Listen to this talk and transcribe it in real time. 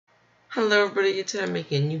Hello everybody, today I'm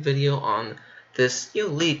making a new video on this new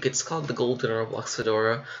leak. It's called the Golden Roblox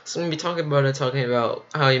Fedora. So I'm going to be talking about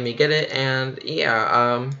how you may get it, and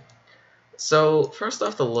yeah, so first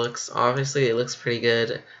off the looks, obviously it looks pretty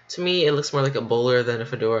good. To me it looks more like a bowler than a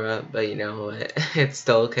fedora, but you know, it's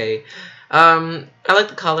still okay. I like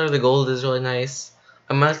the color, the gold is really nice.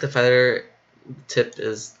 I like the feather tip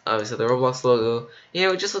is obviously the Roblox logo. You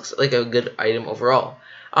know, it just looks like a good item overall.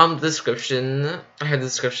 The description, I have the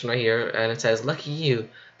description right here, and it says, "Lucky you,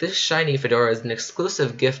 this shiny fedora is an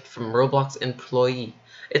exclusive gift from Roblox employee.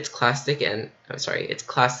 It's classy and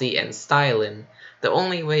styling. The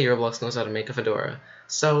only way Roblox knows how to make a fedora."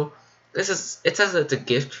 So, it says it's a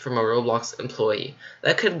gift from a Roblox employee.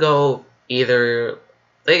 That could go either,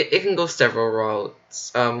 it can go several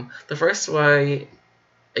routes. The first way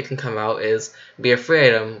it can come out is be a free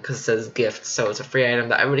item because it says gift, so it's a free item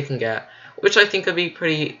that everybody can get, which I think would be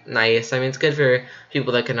pretty nice. I mean, it's good for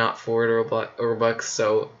people that cannot afford Robux,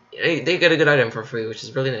 so they get a good item for free, which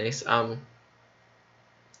is really nice.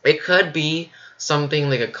 It could be something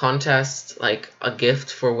like a contest, like a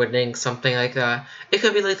gift for winning, something like that. It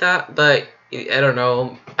could be like that, but I don't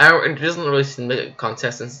know. It doesn't really seem like a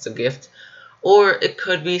contest since it's a gift. Or it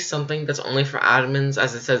could be something that's only for admins,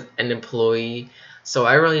 as it says an employee. So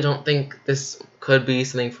I really don't think this could be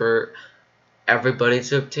something for everybody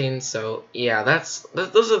to obtain. So yeah,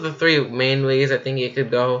 those are the three main ways I think it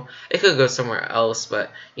could go. It could go somewhere else,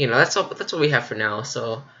 but you know, that's what we have for now.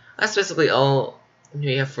 So that's basically all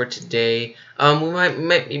we have for today. We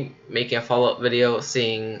might be making a follow-up video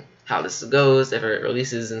seeing how this goes, if it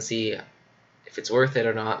releases, and see if it's worth it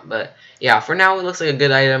or not. But yeah, for now it looks like a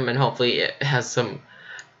good item, and hopefully it has some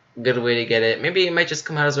good way to get it. Maybe it might just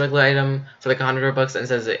come out as a regular item for like 100 bucks and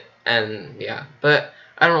says it, and yeah. But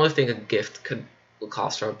I don't really think a gift could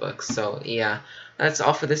cost $4. So yeah, that's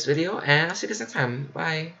all for this video, and I'll see you guys next time.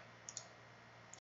 Bye.